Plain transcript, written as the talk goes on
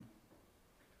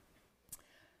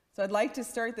So I'd like to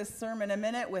start this sermon in a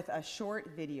minute with a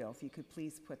short video, if you could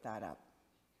please put that up.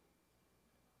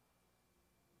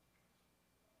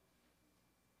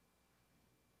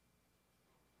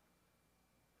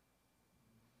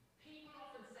 People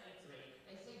often say to me,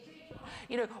 they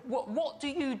say, Jacob, what do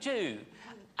you do?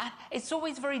 And it's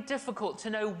always very difficult to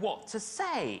know what to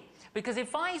say. Because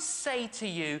if I say to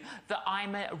you that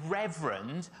I'm a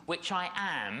reverend, which I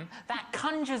am, that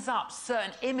conjures up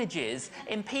certain images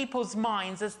in people's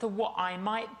minds as to what I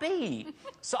might be.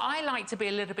 So I like to be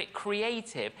a little bit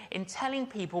creative in telling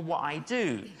people what I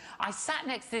do. I sat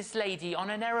next to this lady on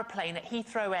an aeroplane at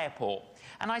Heathrow Airport,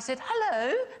 and I said,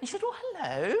 hello. And she said, oh,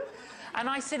 hello. And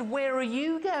I said, where are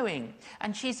you going?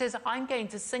 And she says, I'm going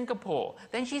to Singapore.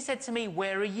 Then she said to me,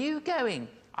 where are you going?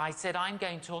 I said, I'm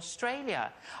going to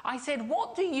Australia. I said,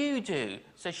 what do you do?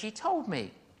 So she told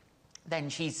me. Then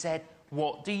she said,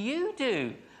 what do you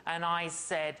do? And I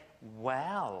said,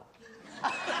 well,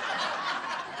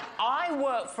 I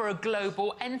work for a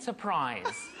global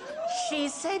enterprise. She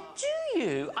said, do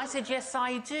you? I said, yes,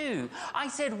 I do. I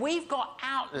said, we've got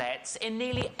outlets in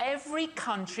nearly every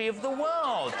country of the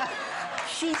world.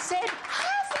 She said,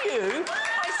 have you?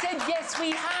 I said, yes,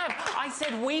 we have. I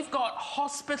said, we've got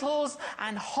hospitals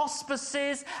and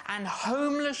hospices and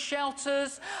homeless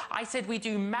shelters. I said, we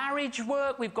do marriage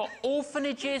work. We've got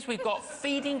orphanages. We've got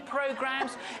feeding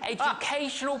programs,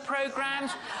 educational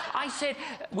programs. I said,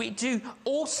 we do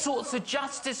all sorts of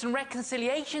justice and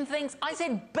reconciliation things. I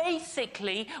said,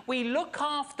 basically, we look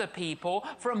after people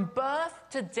from birth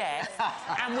to death,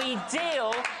 and we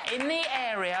deal in the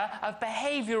area of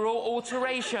behavioral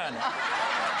alteration.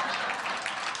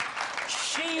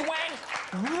 She went,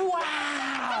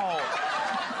 wow!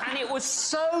 And it was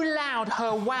so loud,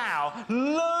 her wow,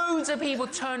 loads of people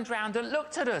turned around and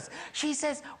looked at us. She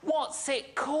says, what's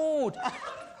it called?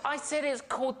 I said, it's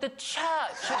called the church.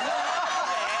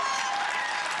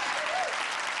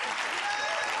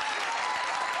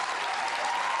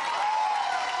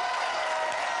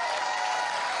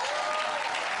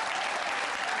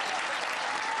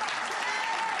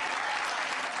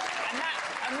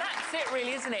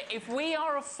 Really, isn't it? If we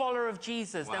are a follower of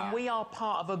Jesus, then we are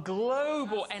part of a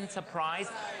global enterprise.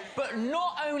 But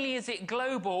not only is it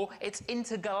global, it's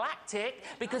intergalactic,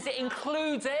 because it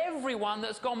includes everyone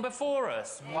that's gone before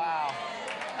us. Wow.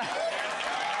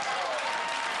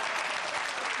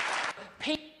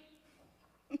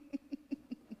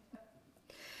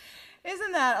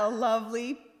 Isn't that a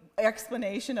lovely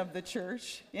explanation of the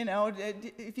church? You know,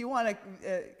 if you want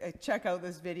to check out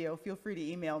this video, feel free to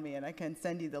email me and I can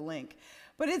send you the link.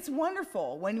 But it's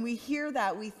wonderful. When we hear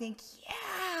that, we think,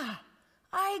 yeah,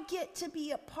 I get to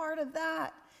be a part of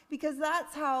that, because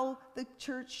that's how the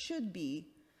church should be.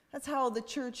 That's how the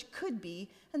church could be.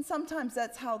 And sometimes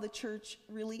that's how the church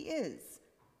really is.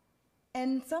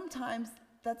 And sometimes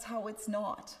that's how it's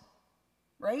not.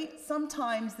 Right?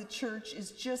 Sometimes the church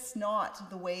is just not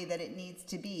the way that it needs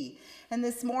to be. And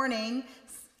this morning,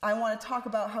 I want to talk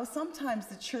about how sometimes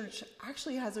the church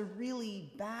actually has a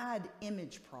really bad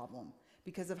image problem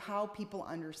because of how people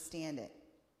understand it.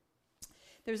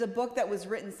 There's a book that was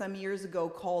written some years ago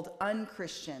called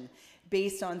Unchristian,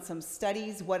 based on some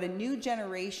studies, What a New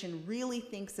Generation Really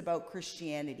Thinks About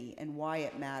Christianity and Why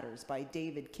It Matters, by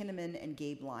David Kinnaman and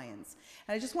Gabe Lyons.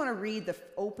 And I just want to read the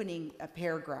opening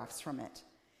paragraphs from it.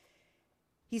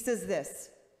 He says this: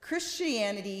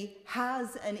 Christianity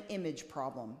has an image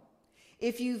problem.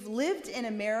 If you've lived in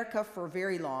America for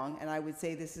very long, and I would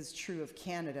say this is true of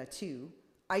Canada too,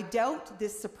 I doubt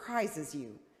this surprises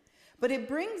you. But it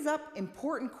brings up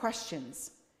important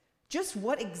questions. Just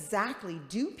what exactly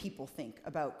do people think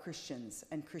about Christians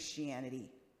and Christianity?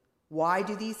 Why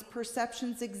do these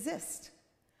perceptions exist?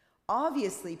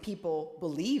 Obviously, people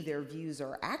believe their views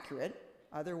are accurate,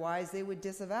 otherwise they would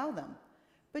disavow them.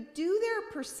 But do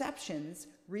their perceptions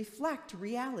reflect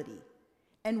reality?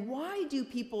 And why do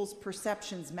people's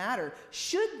perceptions matter?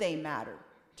 Should they matter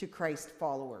to Christ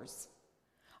followers?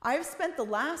 I've spent the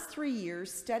last 3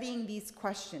 years studying these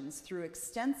questions through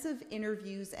extensive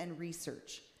interviews and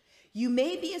research. You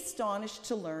may be astonished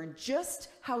to learn just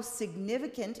how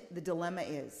significant the dilemma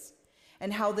is,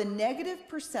 and how the negative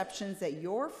perceptions that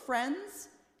your friends,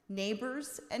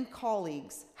 neighbors, and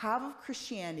colleagues have of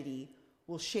Christianity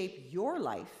will shape your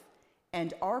life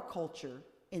and our culture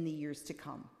in the years to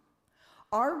come.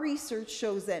 Our research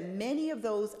shows that many of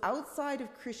those outside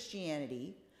of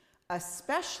Christianity,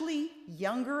 especially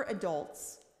younger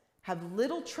adults, have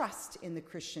little trust in the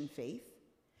Christian faith,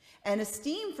 and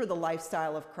esteem for the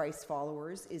lifestyle of Christ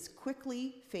followers is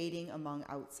quickly fading among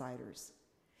outsiders.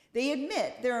 They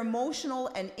admit their emotional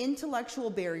and intellectual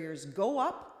barriers go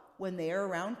up when they are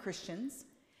around Christians,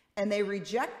 and they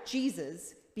reject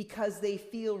Jesus because they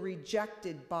feel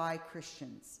rejected by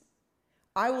Christians.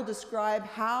 I will describe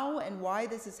how and why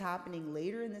this is happening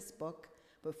later in this book,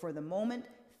 but for the moment,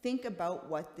 think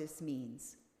about what this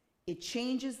means. It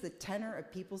changes the tenor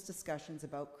of people's discussions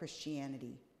about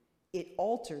Christianity. It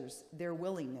alters their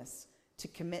willingness to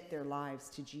commit their lives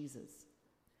to Jesus.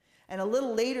 And a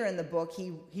little later in the book,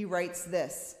 he writes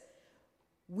this: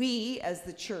 "We, as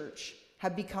the church,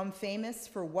 have become famous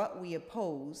for what we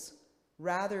oppose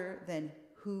rather than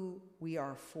who we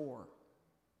are for."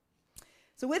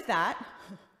 So with that,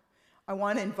 I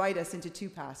want to invite us into two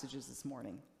passages this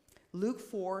morning. Luke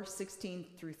 4:16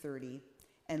 through 30,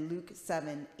 and Luke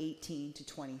 7:18 to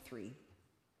 23.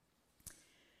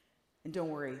 And don't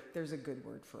worry, there's a good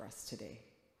word for us today.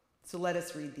 So let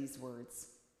us read these words.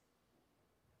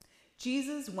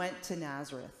 Jesus went to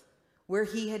Nazareth, where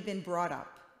he had been brought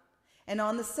up. And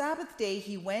on the Sabbath day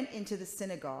he went into the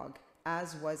synagogue,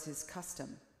 as was his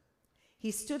custom. He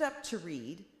stood up to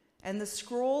read, and the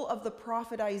scroll of the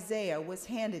prophet Isaiah was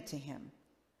handed to him.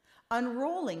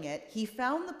 Unrolling it, he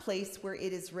found the place where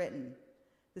it is written,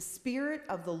 "The Spirit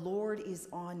of the Lord is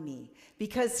on me,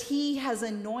 because he has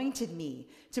anointed me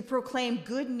to proclaim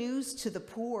good news to the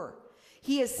poor.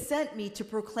 He has sent me to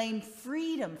proclaim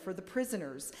freedom for the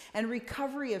prisoners and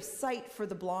recovery of sight for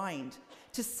the blind,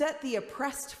 to set the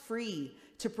oppressed free,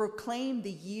 to proclaim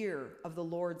the year of the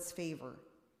Lord's favor."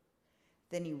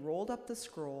 Then he rolled up the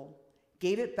scroll,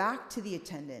 gave it back to the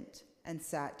attendant, and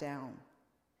sat down.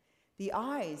 The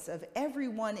eyes of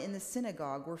everyone in the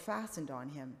synagogue were fastened on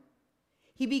him.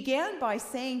 He began by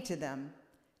saying to them,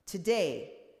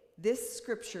 "Today, this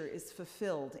scripture is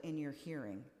fulfilled in your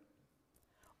hearing."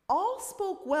 All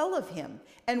spoke well of him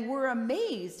and were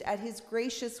amazed at his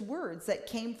gracious words that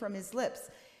came from his lips.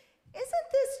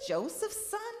 "Isn't this Joseph's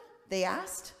son?" they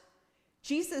asked.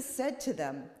 Jesus said to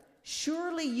them,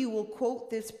 "Surely you will quote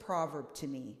this proverb to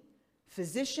me,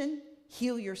 'Physician,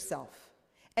 heal yourself.'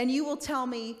 And you will tell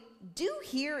me, 'Do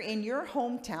here in your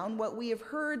hometown what we have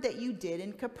heard that you did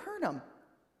in Capernaum.'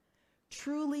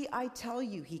 Truly I tell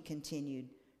you," he continued,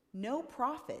 "no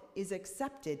prophet is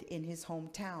accepted in his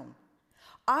hometown.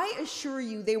 I assure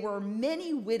you there were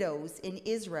many widows in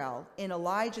Israel in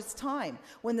Elijah's time,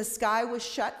 when the sky was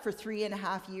shut for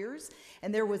 3.5 years,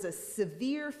 and there was a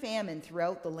severe famine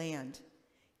throughout the land.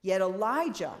 Yet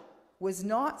Elijah was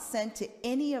not sent to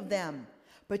any of them,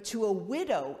 but to a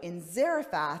widow in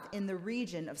Zarephath in the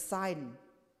region of Sidon.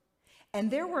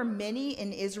 And there were many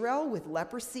in Israel with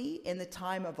leprosy in the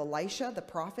time of Elisha the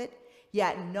prophet,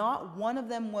 yet not one of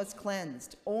them was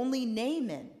cleansed, only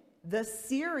Naaman the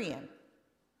Syrian."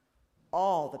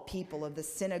 All the people of the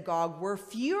synagogue were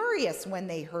furious when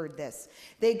they heard this.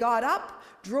 They got up,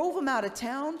 drove him out of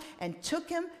town, and took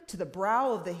him to the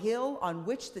brow of the hill on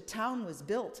which the town was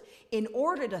built, in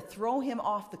order to throw him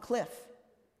off the cliff.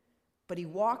 But he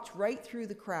walked right through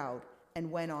the crowd and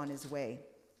went on his way.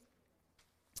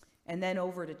 And then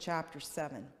over to chapter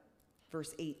 7,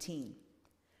 verse 18.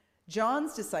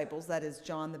 John's disciples, that is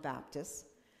John the Baptist,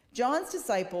 John's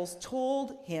disciples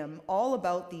told him all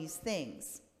about these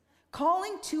things.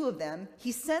 Calling 2 of them,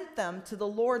 he sent them to the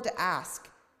Lord to ask,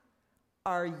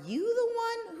 "Are you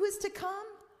the one who is to come,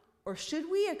 or should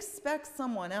we expect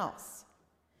someone else?"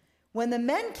 When the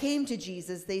men came to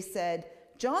Jesus, they said,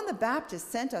 "John the Baptist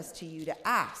sent us to you to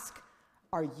ask,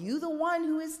 'Are you the one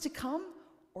who is to come,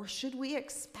 or should we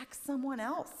expect someone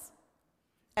else?'"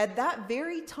 At that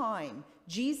very time,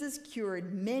 Jesus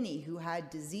cured many who had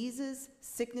diseases,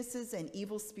 sicknesses, and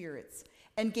evil spirits,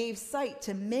 and gave sight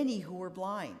to many who were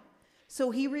blind. So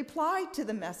he replied to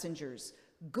the messengers,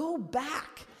 "Go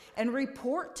back and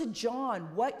report to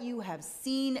John what you have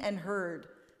seen and heard.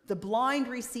 The blind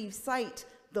receive sight,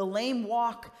 the lame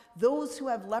walk, those who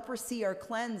have leprosy are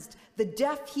cleansed, the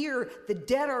deaf hear, the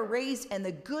dead are raised, and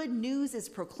the good news is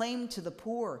proclaimed to the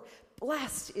poor.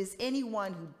 Blessed is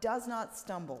anyone who does not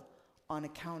stumble on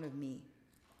account of me."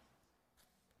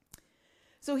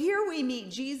 So here we meet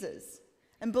Jesus.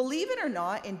 And believe it or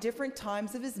not, in different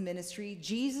times of his ministry,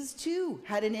 Jesus too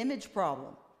had an image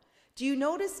problem. Do you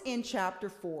notice in chapter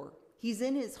 4, he's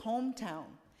in his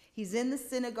hometown. He's in the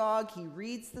synagogue, he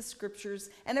reads the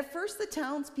scriptures, and at first the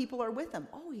townspeople are with him.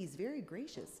 "Oh, he's very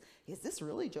gracious. Is this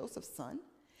really Joseph's son?"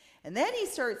 And then he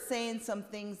starts saying some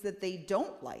things that they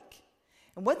don't like.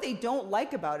 And what they don't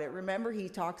like about it, remember he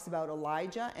talks about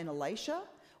Elijah and Elisha?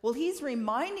 Well, he's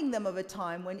reminding them of a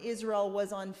time when Israel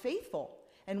was unfaithful.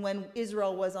 And when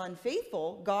Israel was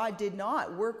unfaithful, God did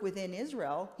not work within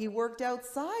Israel. He worked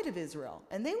outside of Israel.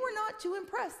 And they were not too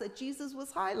impressed that Jesus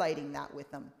was highlighting that with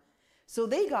them. So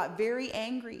they got very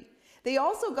angry. They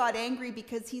also got angry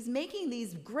because he's making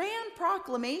these grand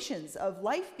proclamations of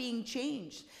life being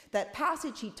changed. That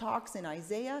passage he talks in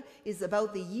Isaiah is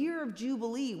about the year of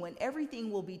Jubilee when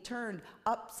everything will be turned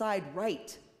upside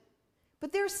right.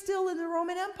 But they're still in the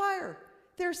Roman Empire.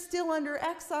 They're still under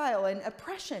exile and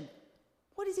oppression.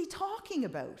 What is he talking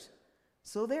about?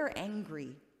 So they're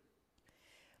angry.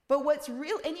 But what's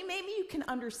real, and maybe you can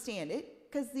understand it,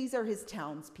 because these are his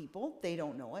townspeople. They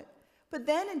don't know it. But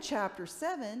then in chapter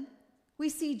 7, we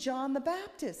see John the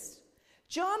Baptist.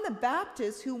 John the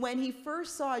Baptist, who when he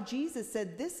first saw Jesus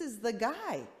said, "This is the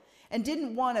guy," and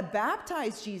didn't want to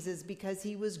baptize Jesus because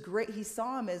he was great. He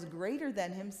saw him as greater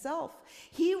than himself.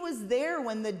 He was there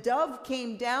when the dove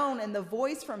came down and the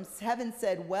voice from heaven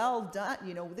said, "Well done,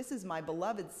 this is my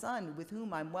beloved son with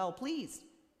whom I'm well pleased."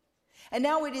 And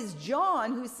now it is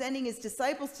John who's sending his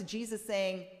disciples to Jesus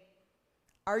saying,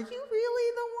 "Are you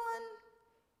really the one?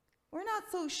 We're not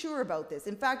so sure about this."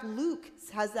 In fact, Luke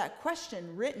has that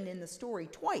question written in the story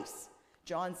twice.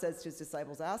 John says to his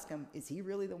disciples, ask him, "Is he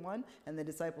really the one?" And the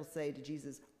disciples say to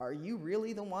Jesus, "Are you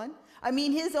really the one?" I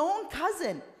mean, his own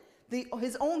cousin,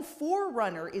 his own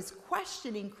forerunner, is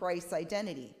questioning Christ's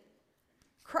identity.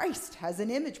 Christ has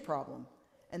an image problem,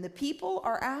 and the people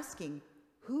are asking,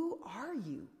 "Who are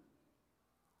you?"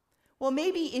 Well,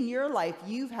 maybe in your life,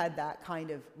 you've had that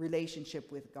kind of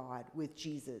relationship with God, with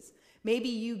Jesus. Maybe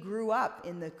you grew up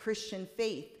in the Christian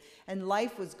faith and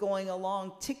life was going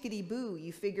along tickety-boo.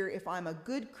 You figure, if I'm a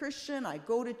good Christian, I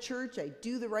go to church, I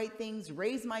do the right things,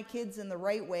 raise my kids in the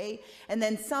right way, and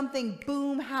then something,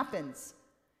 boom, happens.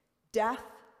 Death,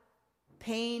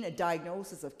 pain, a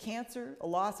diagnosis of cancer, a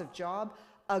loss of job,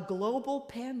 a global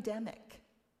pandemic.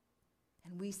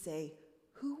 And we say,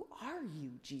 "Who are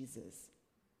you, Jesus?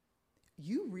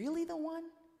 You really the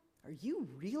one? Are you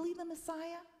really the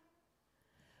Messiah?"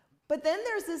 But then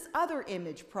there's this other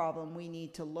image problem we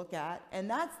need to look at, and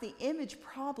that's the image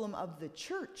problem of the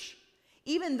church.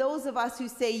 Even those of us who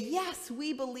say, yes,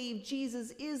 we believe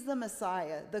Jesus is the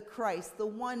Messiah, the Christ, the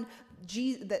one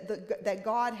that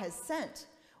God has sent.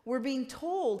 We're being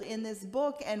told in this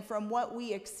book and from what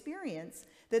we experience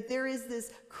that there is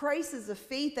this crisis of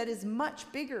faith that is much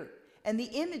bigger. And the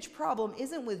image problem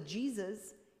isn't with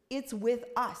Jesus, it's with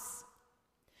us.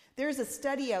 There's a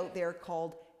study out there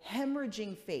called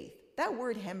hemorrhaging faith. That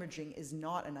word hemorrhaging is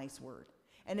not a nice word.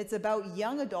 And it's about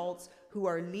young adults who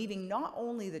are leaving not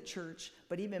only the church,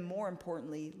 but even more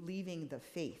importantly, leaving the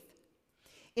faith.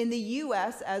 In the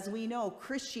U.S., as we know,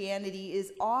 Christianity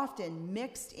is often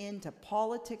mixed into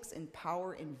politics and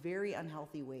power in very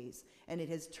unhealthy ways. And it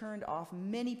has turned off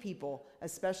many people,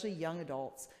 especially young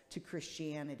adults, to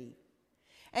Christianity.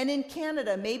 And in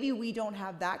Canada, maybe we don't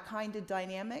have that kind of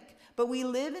dynamic, but we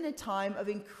live in a time of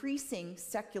increasing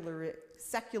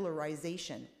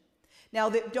secularization. Now,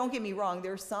 don't get me wrong,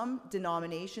 there are some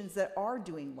denominations that are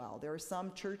doing well. There are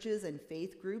some churches and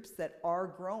faith groups that are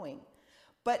growing.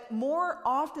 But more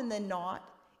often than not,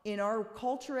 in our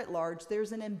culture at large,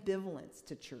 there's an ambivalence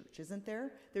to church, isn't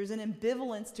there? There's an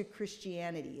ambivalence to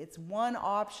Christianity. It's one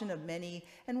option of many,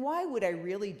 and why would I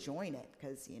really join it?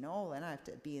 Because, then I have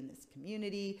to be in this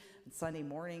community. On Sunday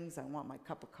mornings, I want my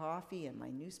cup of coffee and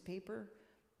my newspaper.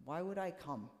 Why would I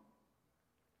come?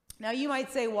 Now, you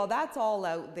might say, well, that's all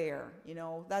out there.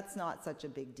 That's not such a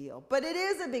big deal. But it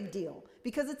is a big deal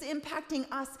because it's impacting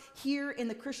us here in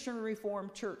the Christian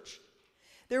Reformed Church.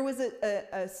 There was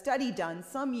a study done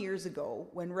some years ago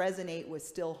when Resonate was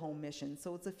still home mission,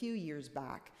 so it's a few years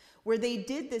back, where they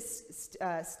did this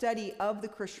study of the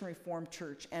Christian Reformed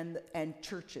Church and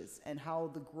churches and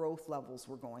how the growth levels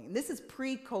were going. And this is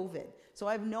pre-COVID, so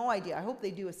I have no idea. I hope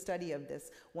they do a study of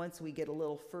this once we get a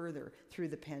little further through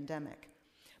the pandemic.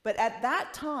 But at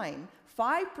that time,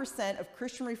 5% of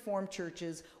Christian Reformed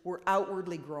churches were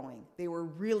outwardly growing. They were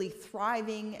really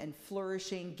thriving and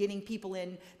flourishing, getting people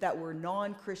in that were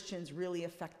non-Christians, really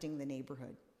affecting the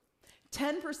neighborhood.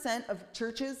 10% of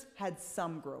churches had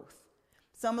some growth.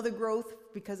 Some of the growth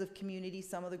because of community,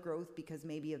 some of the growth because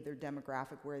maybe of their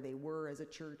demographic where they were as a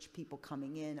church, people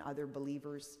coming in, other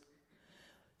believers.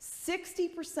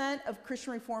 60% of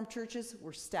Christian Reformed churches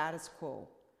were status quo,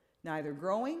 neither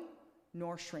growing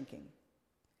nor shrinking.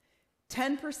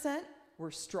 10%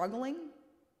 were struggling,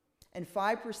 and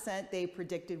 5% they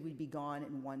predicted would be gone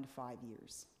in 1 to 5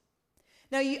 years.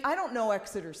 Now, I don't know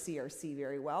Exeter CRC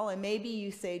very well, and maybe you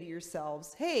say to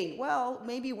yourselves, hey, well,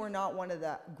 maybe we're not one of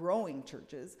the growing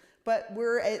churches, but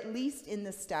we're at least in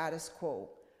the status quo.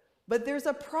 But there's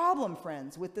a problem,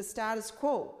 friends, with the status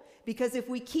quo, because if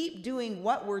we keep doing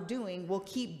what we're doing, we'll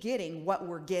keep getting what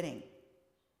we're getting,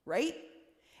 right?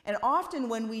 And often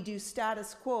when we do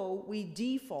status quo, we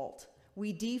default.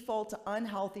 We default to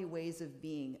unhealthy ways of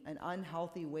being and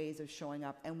unhealthy ways of showing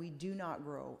up, and we do not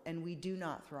grow and we do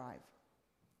not thrive.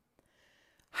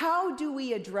 How do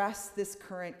we address this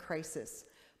current crisis?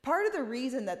 Part of the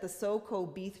reason that the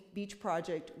SoCo Beach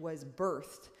Project was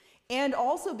birthed, and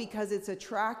also because it's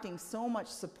attracting so much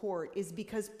support, is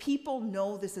because people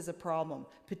know this is a problem,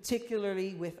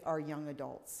 particularly with our young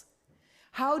adults.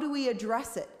 How do we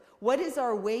address it? What is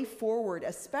our way forward,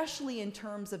 especially in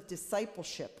terms of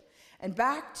discipleship? And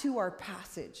back to our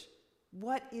passage,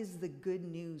 what is the good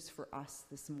news for us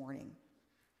this morning?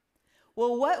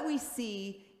 Well, what we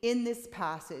see in this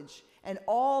passage and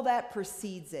all that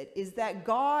precedes it is that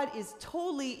God is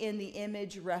totally in the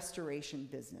image restoration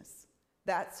business.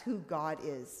 That's who God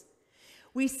is.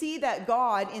 We see that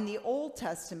God in the Old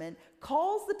Testament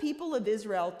calls the people of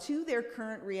Israel to their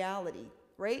current reality,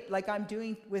 right? Like I'm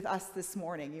doing with us this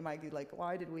morning. You might be like,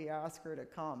 why did we ask her to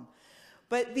come?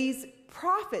 But these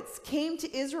prophets came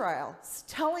to Israel,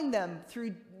 telling them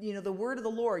through the word of the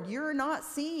Lord, you're not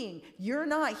seeing, you're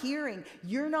not hearing,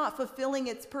 you're not fulfilling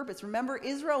its purpose. Remember,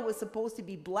 Israel was supposed to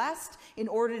be blessed in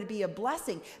order to be a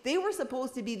blessing. They were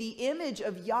supposed to be the image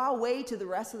of Yahweh to the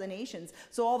rest of the nations.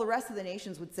 So all the rest of the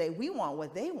nations would say, we want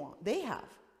what they want, they have.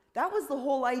 That was the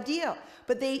whole idea.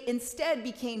 But they instead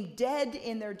became dead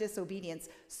in their disobedience,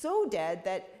 so dead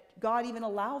that God even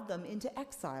allowed them into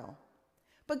exile.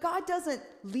 But God doesn't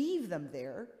leave them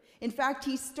there. In fact,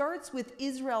 he starts with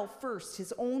Israel first,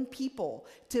 his own people,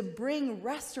 to bring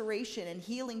restoration and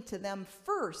healing to them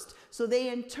first, so they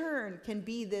in turn can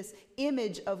be this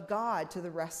image of God to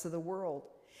the rest of the world.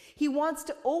 He wants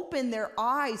to open their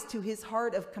eyes to his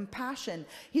heart of compassion,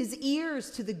 his ears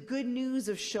to the good news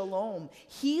of shalom,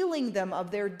 healing them of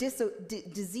their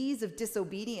disease of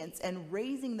disobedience and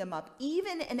raising them up,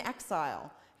 even in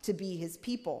exile, to be his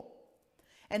people.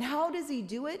 And how does he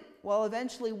do it? Well,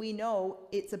 eventually we know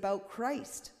it's about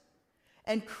Christ.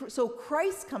 And so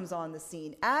Christ comes on the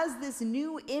scene as this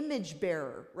new image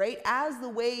bearer, right? As the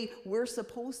way we're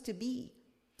supposed to be.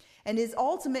 And his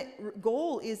ultimate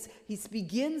goal is he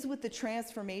begins with the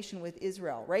transformation with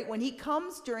Israel, right? When he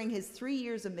comes during his 3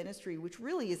 years of ministry, which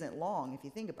really isn't long if you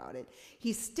think about it,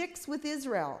 he sticks with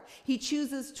Israel. He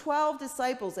chooses 12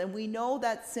 disciples, and we know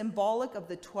that's symbolic of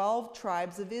the 12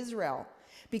 tribes of Israel,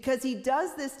 because he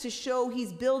does this to show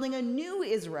he's building a new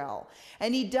Israel.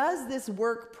 And he does this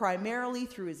work primarily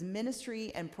through his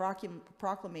ministry and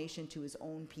proclamation to his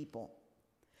own people.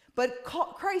 But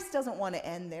Christ doesn't want to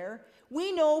end there.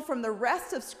 We know from the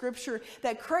rest of Scripture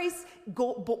that Christ's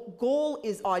goal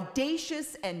is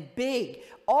audacious and big,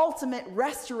 ultimate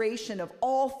restoration of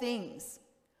all things.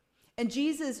 And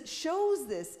Jesus shows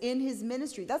this in his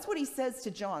ministry. That's what he says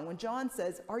to John. When John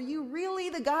says, "Are you really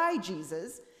the guy,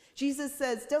 Jesus?" Jesus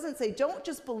doesn't say, "Don't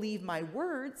just believe my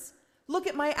words. Look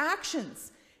at my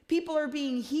actions. People are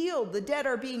being healed. The dead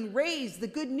are being raised. The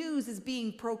good news is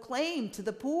being proclaimed to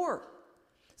the poor."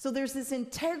 So there's this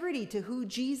integrity to who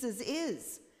Jesus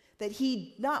is, that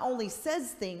he not only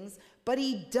says things, but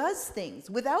he does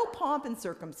things without pomp and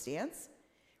circumstance.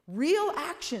 Real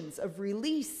actions of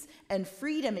release and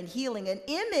freedom and healing, an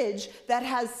image that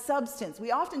has substance.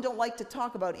 We often don't like to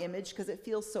talk about image because it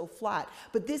feels so flat,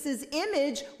 but this is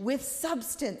image with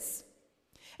substance.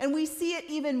 And we see it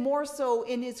even more so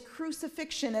in his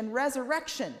crucifixion and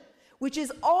resurrection, which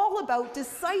is all about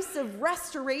decisive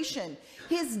restoration,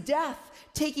 his death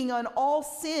taking on all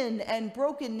sin and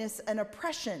brokenness and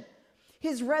oppression.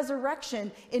 His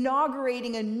resurrection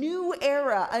inaugurating a new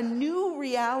era, a new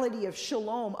reality of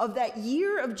shalom, of that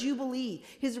year of Jubilee.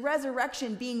 His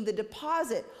resurrection being the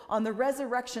deposit on the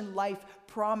resurrection life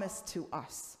promised to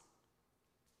us.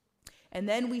 And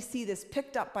then we see this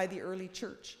picked up by the early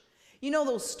church. You know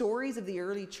those stories of the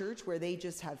early church where they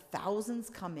just have thousands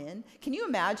come in? Can you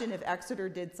imagine if Exeter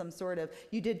did some sort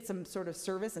of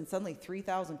service and suddenly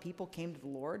 3,000 people came to the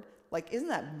Lord? Like, isn't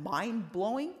that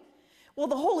mind-blowing? Well,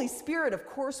 the Holy Spirit, of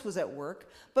course, was at work,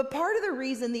 but part of the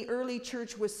reason the early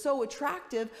church was so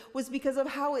attractive was because of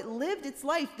how it lived its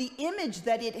life, the image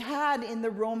that it had in the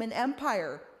Roman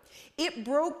Empire. It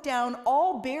broke down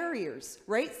all barriers,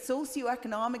 right?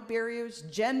 Socioeconomic barriers,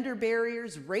 gender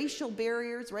barriers, racial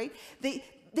barriers, right? They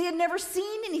had never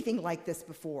seen anything like this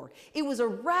before. It was a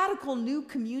radical new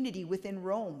community within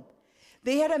Rome.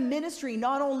 They had a ministry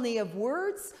not only of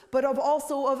words, but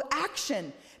also of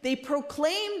action. They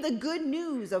proclaimed the good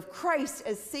news of Christ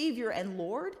as Savior and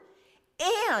Lord.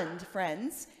 And,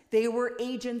 friends, they were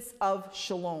agents of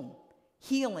shalom,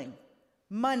 healing,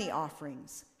 money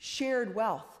offerings, shared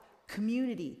wealth,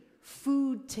 community,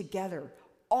 food together,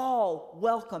 all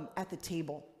welcome at the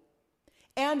table.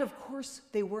 And, of course,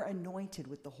 they were anointed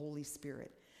with the Holy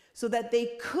Spirit. so that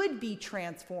they could be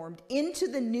transformed into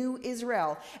the new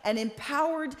Israel and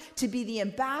empowered to be the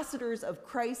ambassadors of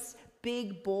Christ's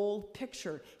big, bold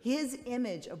picture, his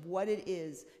image of what it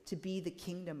is to be the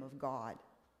kingdom of God.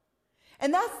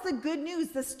 And that's the good news.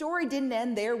 The story didn't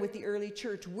end there with the early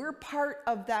church. We're part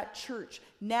of that church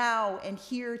now and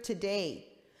here today.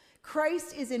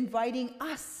 Christ is inviting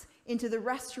us into the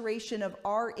restoration of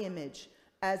our image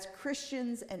as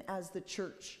Christians and as the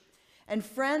church. And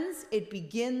friends, it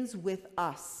begins with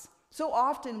us. So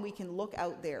often we can look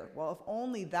out there. Well, if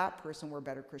only that person were a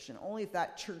better Christian, only if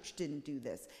that church didn't do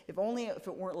this, if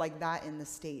it weren't like that in the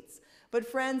States. But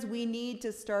friends, we need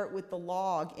to start with the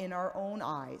log in our own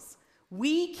eyes.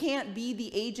 We can't be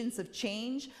the agents of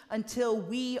change until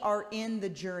we are in the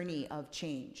journey of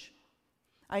change.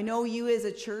 I know you as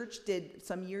a church did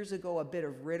some years ago a bit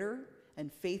of Ritter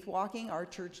and faith walking. Our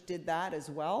church did that as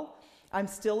well. I'm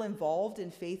still involved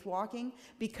in faith walking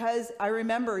because I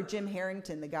remember Jim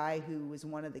Harrington, the guy who was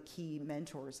one of the key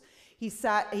mentors. He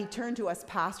turned to us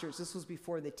pastors. This was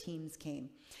before the teens came.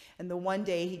 And the one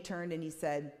day he turned and he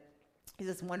said, he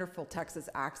has this wonderful Texas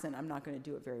accent. I'm not going to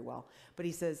do it very well. But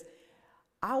he says,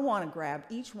 I want to grab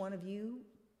each one of you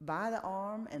by the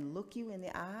arm and look you in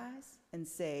the eyes and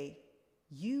say,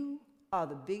 you are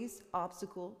the biggest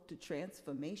obstacle to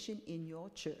transformation in your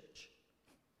church.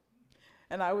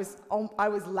 And I was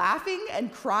laughing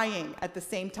and crying at the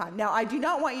same time. Now, I do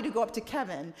not want you to go up to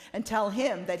Kevin and tell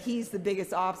him that he's the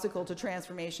biggest obstacle to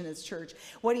transformation in his church.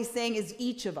 What he's saying is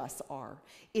each of us are.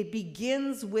 It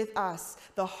begins with us,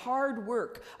 the hard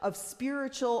work of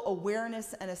spiritual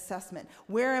awareness and assessment.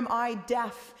 Where am I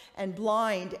deaf and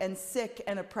blind and sick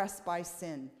and oppressed by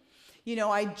sin? You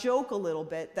know, I joke a little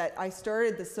bit that I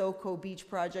started the SoCo Beach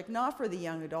Project not for the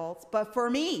young adults, but for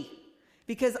me.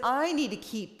 Because I need to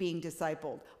keep being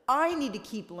discipled. I need to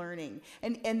keep learning.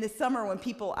 And this summer when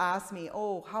people ask me,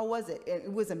 oh, how was it?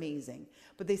 It was amazing.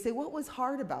 But they say, what was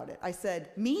hard about it? I said,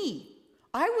 me.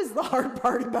 I was the hard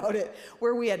part about it,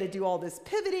 where we had to do all this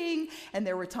pivoting, and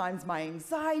there were times my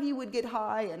anxiety would get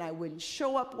high, and I wouldn't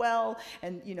show up well,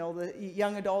 and, you know, the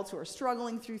young adults who are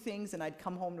struggling through things, and I'd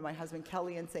come home to my husband,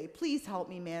 Kelly, and say, please help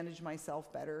me manage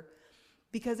myself better.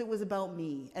 Because it was about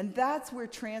me. And that's where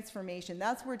transformation,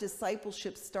 that's where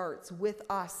discipleship starts, with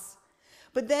us.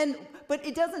 But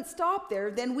it doesn't stop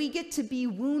there. Then we get to be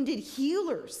wounded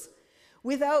healers.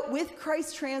 With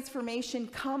Christ's transformation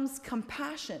comes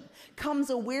compassion,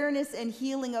 comes awareness and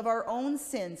healing of our own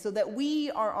sin, so that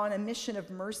we are on a mission of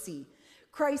mercy.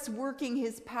 Christ working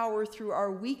his power through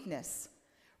our weakness,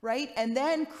 right? And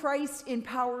then Christ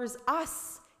empowers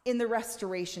us in the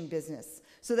restoration business,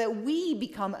 so that we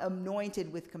become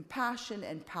anointed with compassion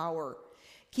and power,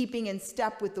 keeping in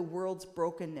step with the world's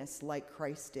brokenness like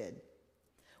Christ did.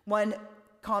 One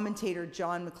commentator,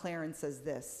 John McLaren, says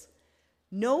this: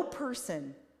 no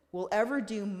person will ever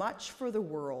do much for the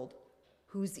world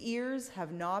whose ears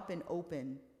have not been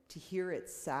open to hear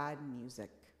its sad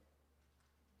music.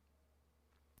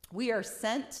 We are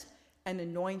sent and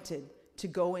anointed to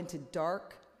go into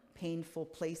dark, painful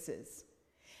places.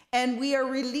 And we are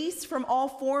released from all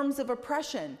forms of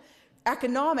oppression,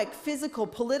 economic, physical,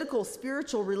 political,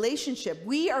 spiritual, relationship.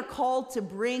 We are called to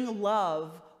bring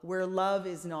love where love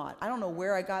is not. I don't know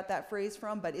where I got that phrase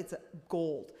from, but it's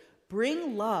gold.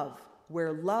 Bring love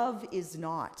where love is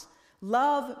not.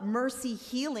 Love, mercy,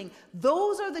 healing.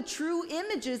 Those are the true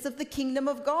images of the kingdom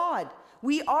of God.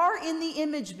 We are in the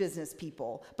image business,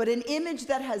 people, but an image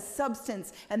that has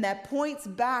substance and that points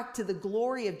back to the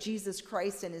glory of Jesus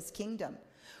Christ and his kingdom.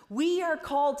 We are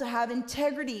called to have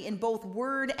integrity in both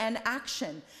word and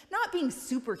action, not being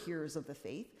superheroes of the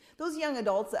faith. Those young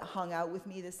adults that hung out with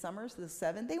me this summer, the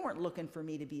 7, they weren't looking for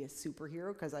me to be a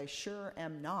superhero, because I sure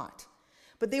am not.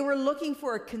 But they were looking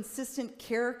for a consistent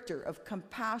character of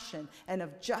compassion and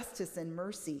of justice and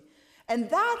mercy. And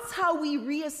that's how we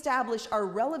reestablish our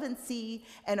relevancy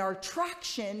and our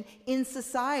traction in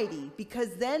society,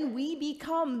 because then we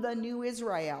become the new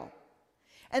Israel.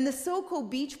 And the SoCo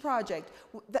Beach Project,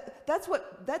 that's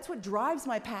what drives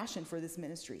my passion for this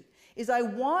ministry, is I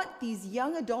want these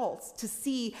young adults to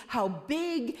see how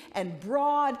big and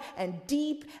broad and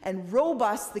deep and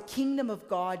robust the kingdom of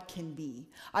God can be.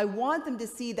 I want them to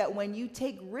see that when you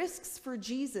take risks for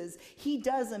Jesus, he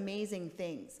does amazing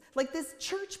things. Like this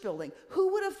church building.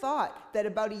 Who would have thought that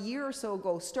about a year or so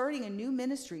ago, starting a new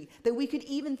ministry, that we could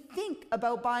even think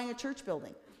about buying a church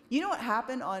building? You know what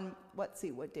happened on, what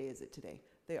day is it today?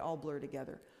 They all blur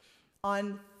together.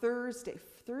 On Thursday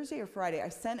or Friday, I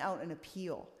sent out an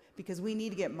appeal because we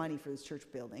need to get money for this church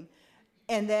building.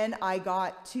 And then I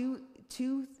got two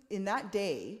in that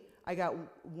day, I got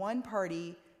one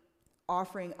party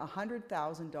offering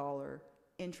 $100,000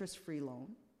 interest-free loan.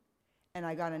 And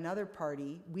I got another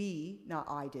party, not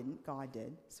I didn't, God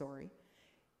did, sorry,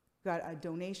 got a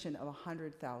donation of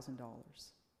 $100,000.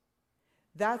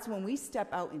 That's when we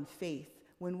step out in faith,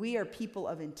 when we are people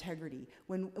of integrity,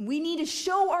 when we need to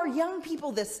show our young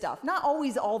people this stuff, not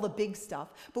always all the big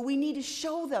stuff, but we need to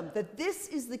show them that this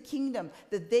is the kingdom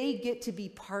that they get to be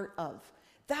part of.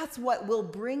 That's what will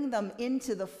bring them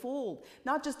into the fold,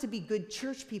 not just to be good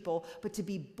church people, but to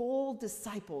be bold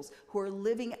disciples who are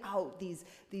living out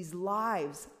these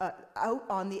lives out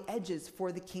on the edges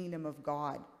for the kingdom of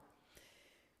God.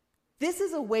 This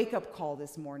is a wake-up call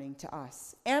this morning to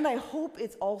us, and I hope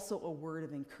it's also a word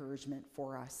of encouragement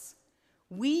for us.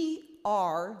 We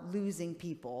are losing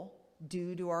people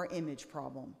due to our image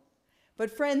problem. But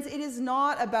friends, it is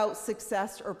not about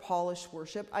success or polished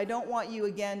worship. I don't want you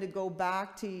again to go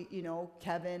back to,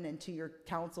 Kevin and to your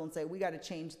council and say, we got to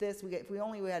change this. If we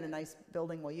only had a nice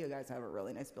building, well, you guys have a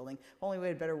really nice building. If only we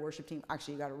had a better worship team.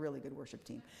 Actually, you got a really good worship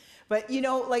team. But,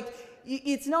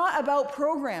 it's not about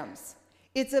programs.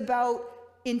 It's about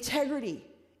integrity.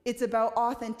 It's about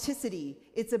authenticity.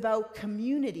 It's about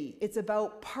community. It's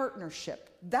about partnership.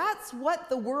 That's what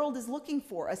the world is looking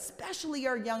for, especially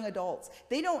our young adults.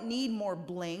 They don't need more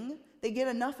bling. They get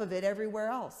enough of it everywhere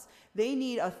else. They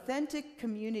need authentic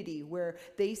community where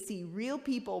they see real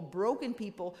people, broken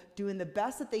people, doing the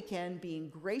best that they can, being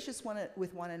gracious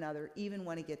with one another, even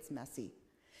when it gets messy.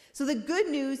 So the good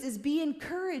news is be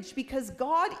encouraged because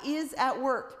God is at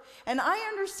work. And I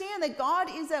understand that God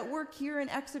is at work here in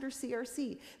Exeter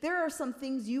CRC. There are some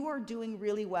things you are doing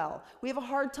really well. We have a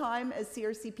hard time as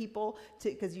CRC people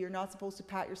because you're not supposed to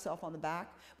pat yourself on the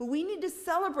back. But we need to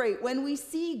celebrate when we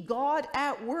see God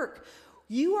at work.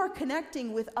 You are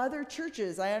connecting with other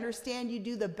churches. I understand you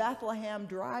do the Bethlehem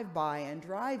drive-by and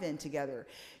drive-in together.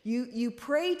 You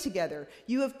pray together.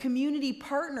 You have community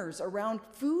partners around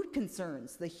food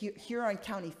concerns, the Huron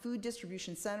County Food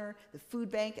Distribution Center, the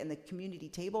food bank, and the community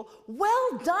table.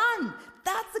 Well done!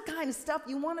 That's the kind of stuff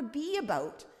you want to be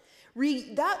about.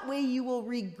 That way you will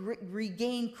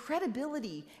regain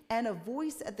credibility and a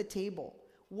voice at the table.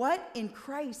 What in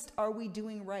Christ are we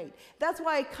doing right? That's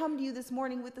why I come to you this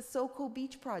morning with the SoCo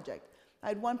Beach Project. I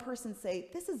had one person say,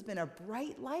 this has been a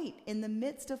bright light in the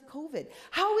midst of COVID.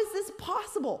 How is this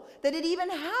possible that it even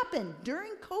happened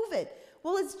during COVID?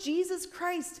 Well, it's Jesus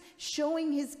Christ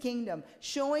showing his kingdom,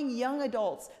 showing young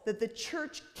adults that the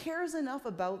church cares enough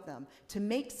about them to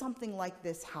make something like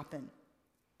this happen.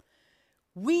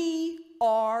 We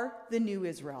are the new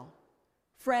Israel.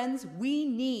 Friends, we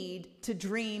need to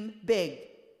dream big.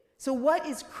 So what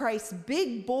is Christ's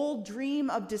big, bold dream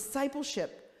of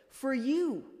discipleship for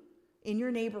you in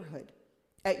your neighborhood,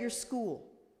 at your school,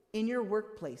 in your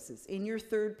workplaces, in your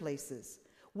third places?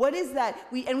 What is that?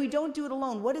 We don't do it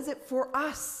alone. What is it for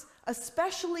us,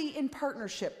 especially in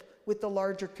partnership with the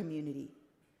larger community?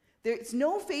 There's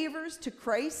no favors to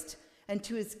Christ and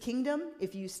to his kingdom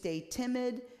if you stay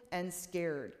timid and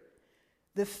scared.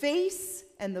 The face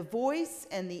and the voice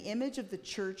and the image of the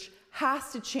church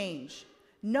has to change.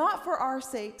 Not for our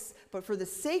sakes, but for the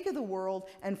sake of the world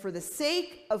and for the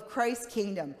sake of Christ's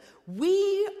kingdom.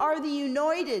 We are the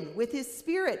united with his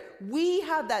spirit. We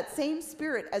have that same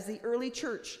spirit as the early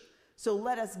church. So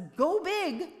let us go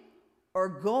big or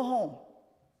go home.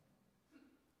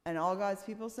 And all God's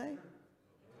people say?